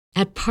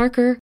At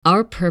Parker,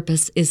 our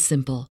purpose is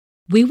simple.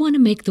 We want to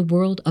make the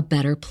world a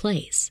better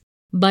place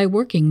by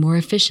working more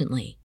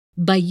efficiently,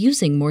 by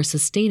using more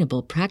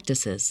sustainable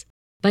practices,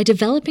 by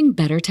developing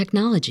better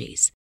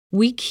technologies.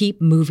 We keep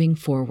moving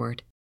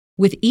forward.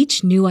 With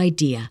each new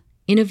idea,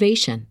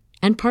 innovation,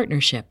 and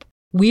partnership,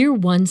 we're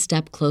one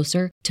step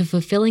closer to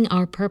fulfilling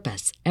our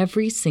purpose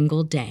every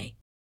single day.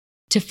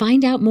 To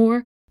find out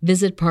more,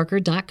 visit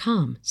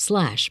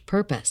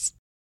parker.com/purpose.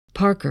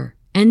 Parker,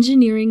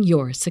 engineering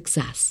your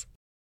success.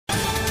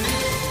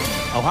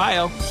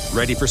 Ohio,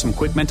 ready for some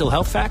quick mental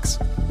health facts?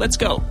 Let's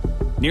go.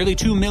 Nearly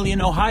 2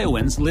 million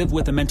Ohioans live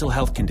with a mental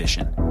health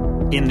condition.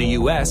 In the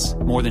U.S.,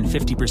 more than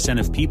 50%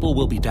 of people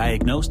will be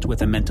diagnosed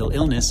with a mental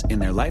illness in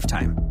their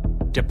lifetime.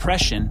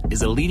 Depression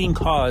is a leading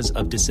cause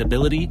of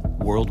disability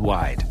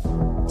worldwide.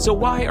 So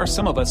why are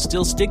some of us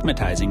still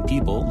stigmatizing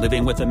people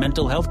living with a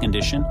mental health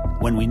condition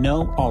when we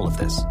know all of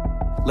this?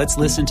 Let's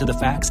listen to the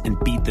facts and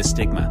beat the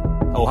stigma.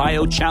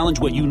 Ohio,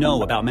 challenge what you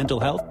know about mental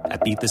health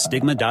at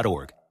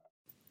beatthestigma.org.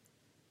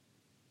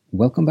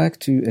 Welcome back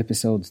to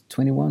episode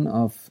 21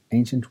 of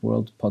Ancient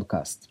World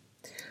Podcast.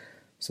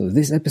 So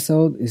this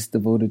episode is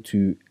devoted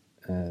to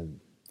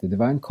the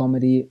Divine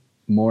Comedy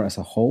more as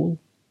a whole,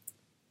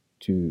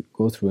 to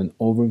go through an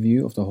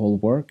overview of the whole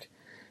work,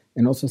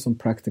 and also some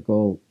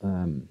practical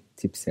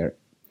tips here.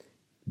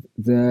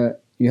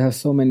 You have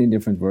so many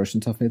different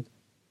versions of it,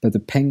 but the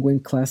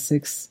Penguin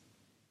Classics,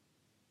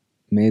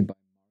 made by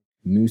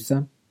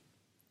Musa,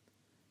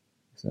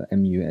 so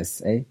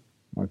M-U-S-A,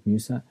 Mark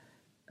Musa,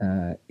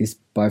 is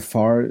by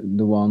far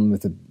the one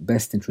with the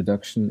best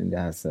introduction, and it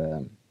has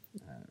a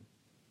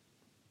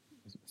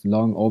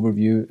long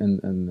overview,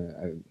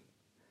 and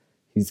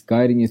he's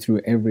guiding you through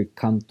every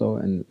canto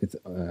and with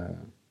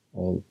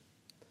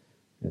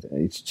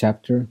each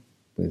chapter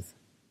with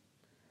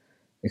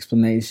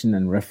explanation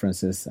and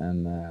references,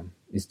 and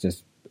it's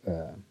just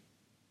a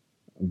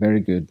very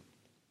good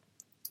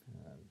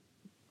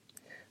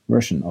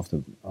version of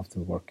the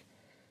work.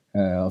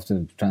 Of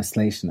the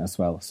translation as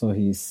well. So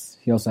he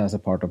also has a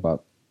part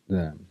about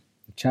the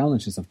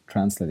challenges of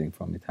translating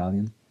from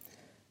Italian.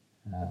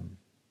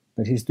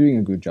 But he's doing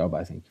a good job,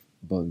 I think.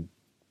 But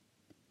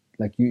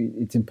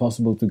it's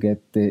impossible to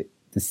get the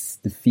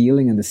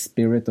feeling and the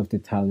spirit of the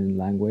Italian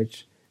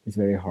language. It's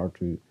very hard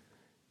to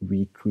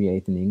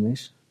recreate in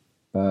English.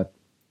 But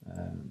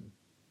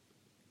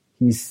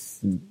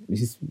he's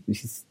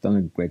done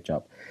a great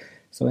job.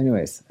 So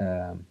anyways,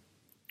 I'm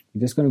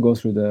just going to go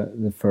through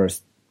the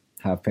first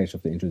half page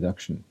of the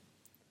introduction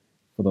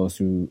for those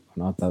who are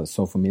not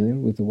so familiar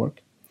with the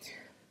work.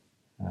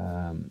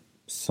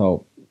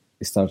 So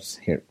it starts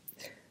here.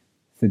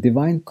 The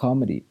Divine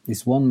Comedy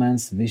is one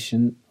man's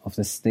vision of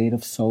the state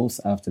of souls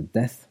after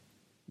death,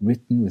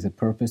 written with the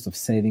purpose of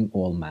saving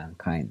all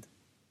mankind.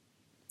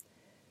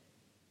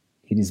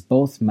 It is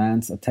both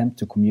man's attempt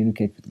to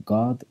communicate with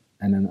God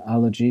and an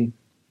analogy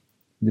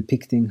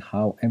depicting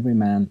how every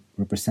man,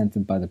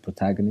 represented by the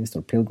protagonist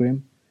or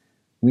pilgrim,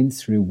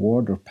 wins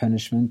reward or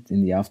punishment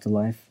in the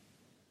afterlife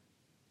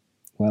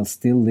while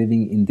still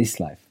living in this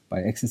life by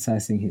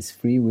exercising his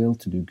free will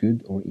to do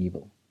good or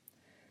evil.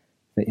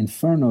 The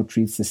Inferno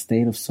treats the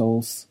state of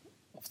souls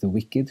of the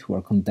wicked who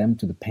are condemned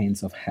to the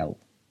pains of hell.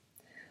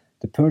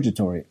 The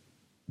Purgatory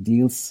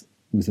deals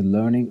with the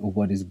learning of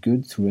what is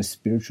good through a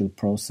spiritual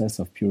process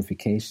of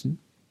purification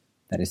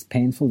that is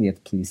painful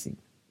yet pleasing,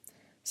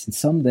 since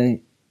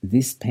someday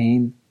this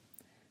pain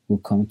will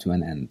come to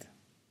an end.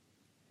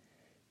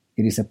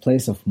 It is a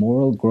place of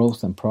moral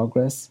growth and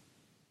progress,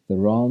 the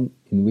realm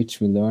in which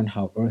we learn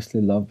how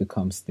earthly love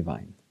becomes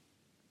divine.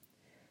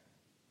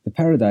 The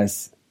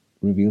Paradise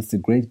reveals the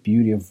great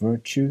beauty of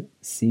virtue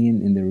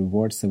seen in the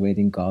rewards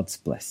awaiting God's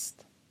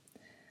blessed.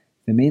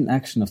 The main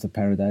action of the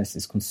Paradise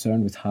is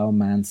concerned with how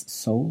man's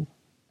soul,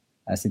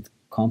 as it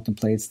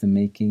contemplates the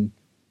making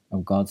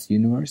of God's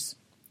universe,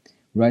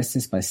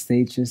 rises by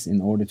stages in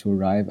order to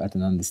arrive at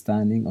an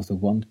understanding of the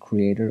one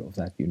creator of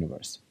that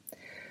universe.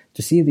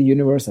 To see the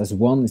universe as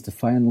one is the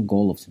final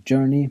goal of the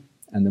journey,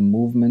 and the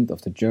movement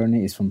of the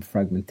journey is from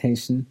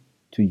fragmentation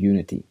to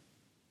unity.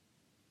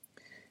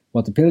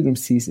 What the pilgrim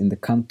sees in the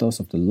cantos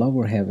of the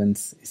lower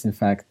heavens is in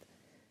fact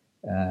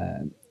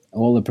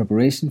all the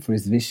preparation for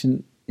his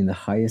vision in the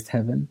highest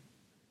heaven,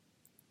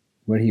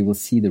 where he will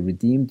see the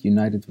redeemed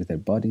united with their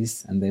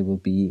bodies, and they will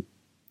be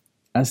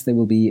as they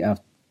will be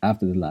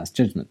after the last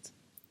judgment.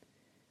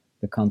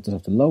 The cantos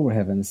of the lower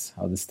heavens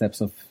are the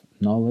steps of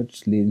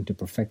knowledge leading to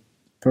perfect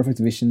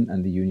vision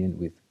and the union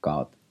with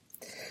God.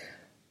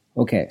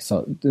 Okay,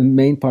 so the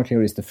main part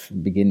here is the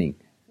beginning,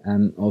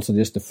 and also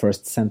just the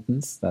first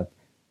sentence, that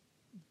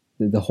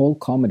the whole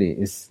comedy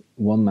is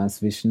one man's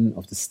vision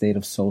of the state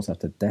of souls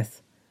after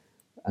death,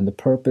 and the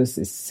purpose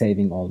is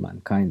saving all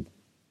mankind.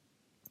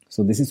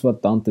 So this is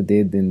what Dante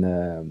did in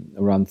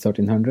around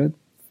 1300.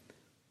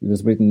 It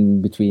was written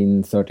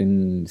between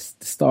the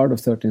start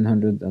of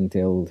 1300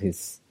 until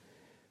his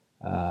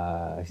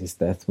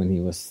death when he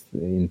was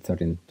in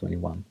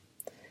 1321.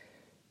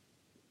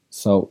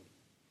 So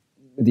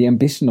the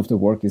ambition of the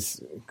work is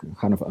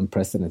kind of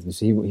unprecedented.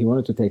 So he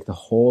wanted to take the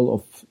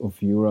whole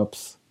of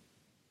Europe's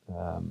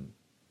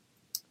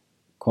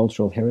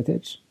cultural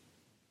heritage,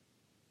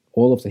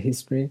 all of the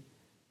history,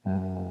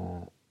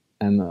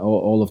 and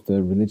all of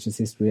the religious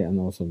history, and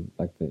also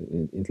like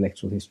the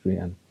intellectual history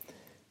and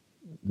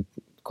the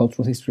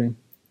cultural history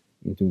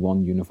into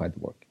one unified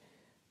work.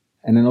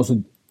 And then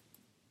also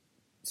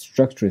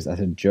structure it as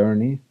a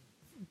journey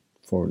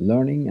for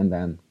learning, and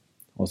then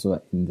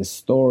also in the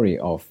story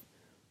of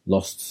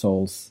lost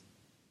souls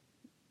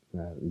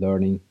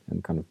learning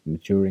and kind of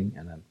maturing,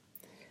 and then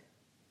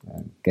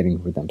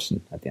getting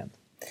redemption at the end.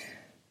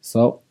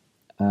 So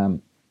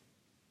it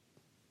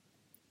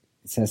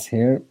says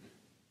here,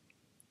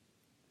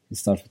 it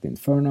starts with the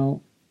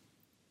Inferno,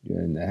 you're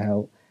in the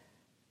Hell,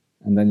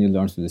 and then you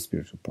learn through the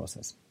spiritual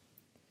process.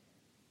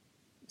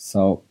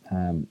 So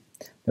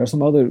there are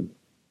some other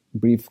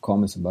brief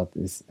comments about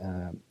this.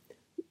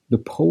 The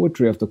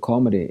poetry of the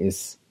comedy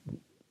is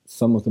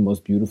some of the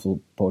most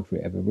beautiful poetry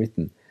ever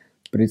written,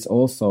 but it's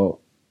also,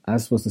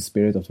 as was the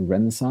spirit of the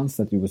Renaissance,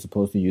 that you were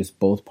supposed to use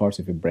both parts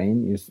of your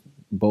brain, use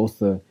both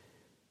the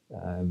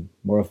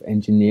more of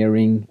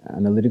engineering,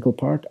 analytical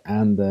part,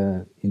 and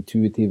the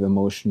intuitive,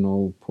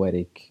 emotional,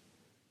 poetic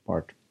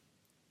part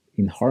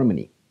in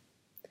harmony.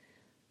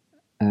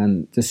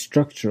 And the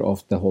structure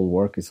of the whole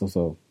work is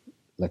also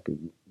like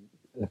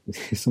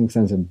in some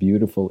sense a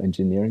beautiful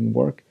engineering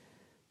work.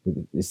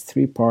 There's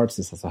 3 parts,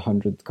 this has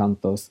 100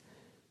 cantos,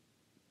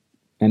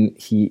 and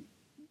he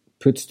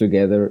puts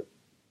together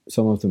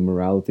some of the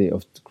morality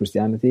of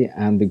Christianity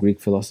and the Greek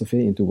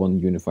philosophy into one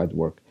unified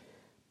work.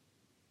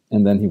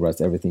 And then he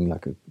writes everything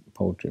like a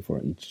poetry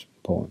for each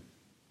poem.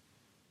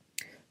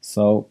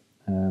 So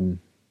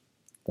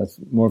that's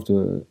more of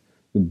the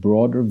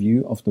broader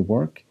view of the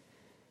work.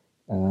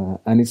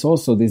 And it's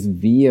also this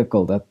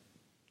vehicle that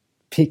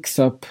picks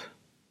up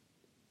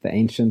the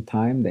ancient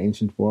time, the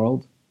ancient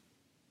world,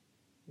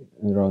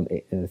 around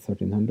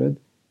 1300,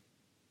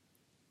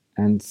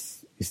 and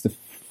is the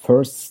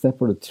first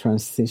step or the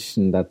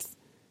transition that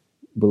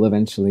will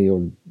eventually,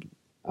 or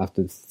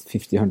after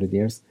 50, 100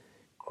 years,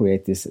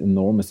 create this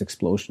enormous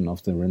explosion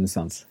of the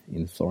Renaissance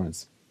in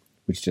Florence,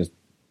 which just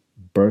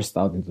burst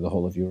out into the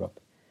whole of Europe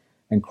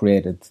and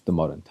created the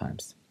modern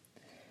times.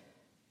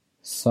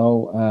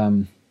 So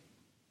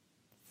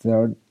there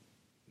are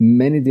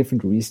many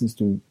different reasons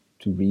to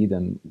read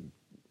and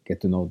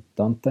get to know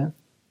Dante,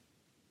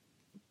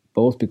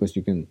 both because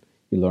you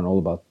learn all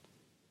about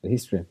the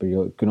history, but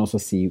you can also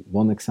see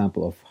one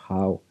example of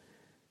how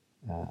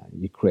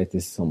you create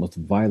this almost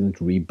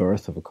violent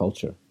rebirth of a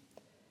culture.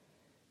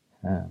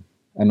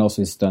 And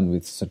also it's done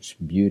with such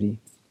beauty,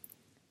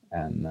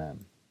 and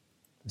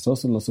there's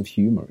also lots of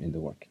humor in the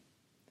work,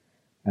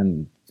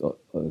 and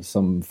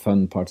some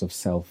fun parts of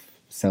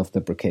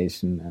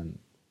self-deprecation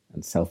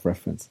and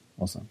self-reference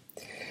also.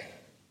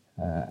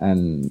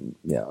 And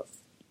yeah,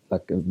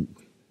 like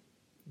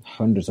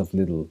hundreds of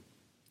little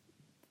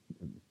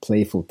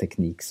playful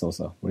techniques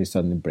also, where he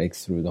suddenly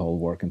breaks through the whole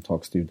work and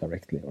talks to you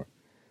directly. Or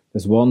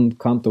there's one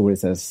canto where he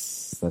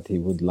says that he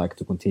would like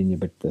to continue,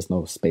 but there's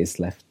no space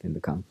left in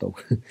the canto.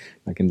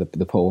 Like in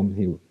the poem,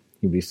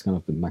 he reached kind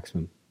of the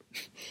maximum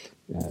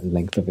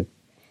length of it.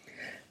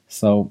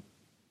 So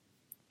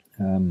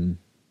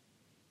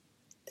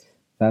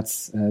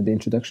that's the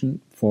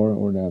introduction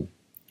or the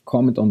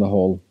comment on the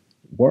whole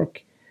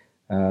work.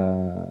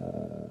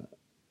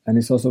 And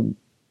it's also,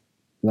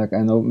 like,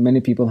 I know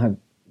many people have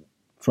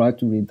tried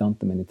to read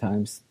Dante many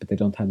times, but they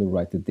don't have the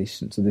right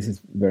edition. So this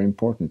is very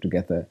important to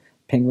get the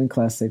Penguin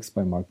Classics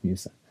by Mark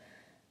Musa.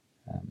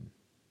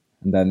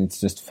 And then it's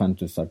just fun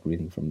to start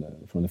reading from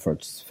the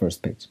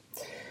first page.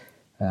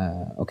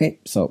 Okay,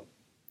 so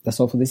that's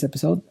all for this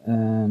episode.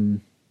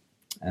 And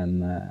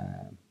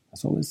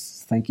as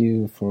always, thank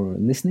you for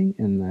listening,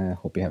 and I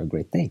hope you have a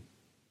great day.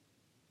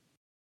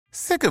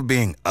 Sick of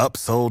being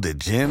upsold at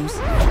gyms?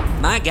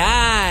 My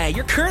guy,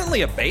 you're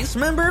currently a base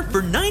member.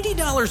 For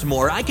 $90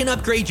 more, I can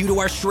upgrade you to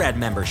our Shred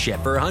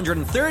membership. For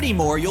 $130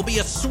 more, you'll be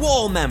a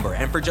Swole member.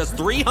 And for just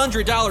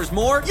 $300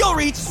 more, you'll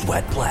reach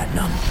Sweat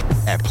Platinum.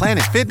 At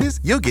Planet Fitness,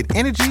 you'll get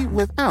energy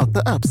without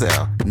the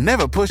upsell.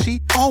 Never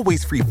pushy,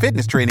 always free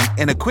fitness training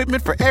and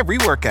equipment for every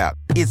workout.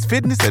 It's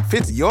fitness that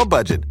fits your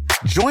budget.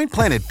 Join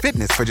Planet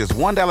Fitness for just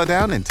 $1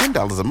 down and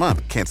 $10 a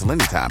month. Cancel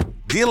anytime.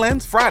 Deal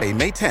ends Friday,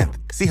 May 10th.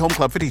 See Home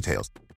Club for details.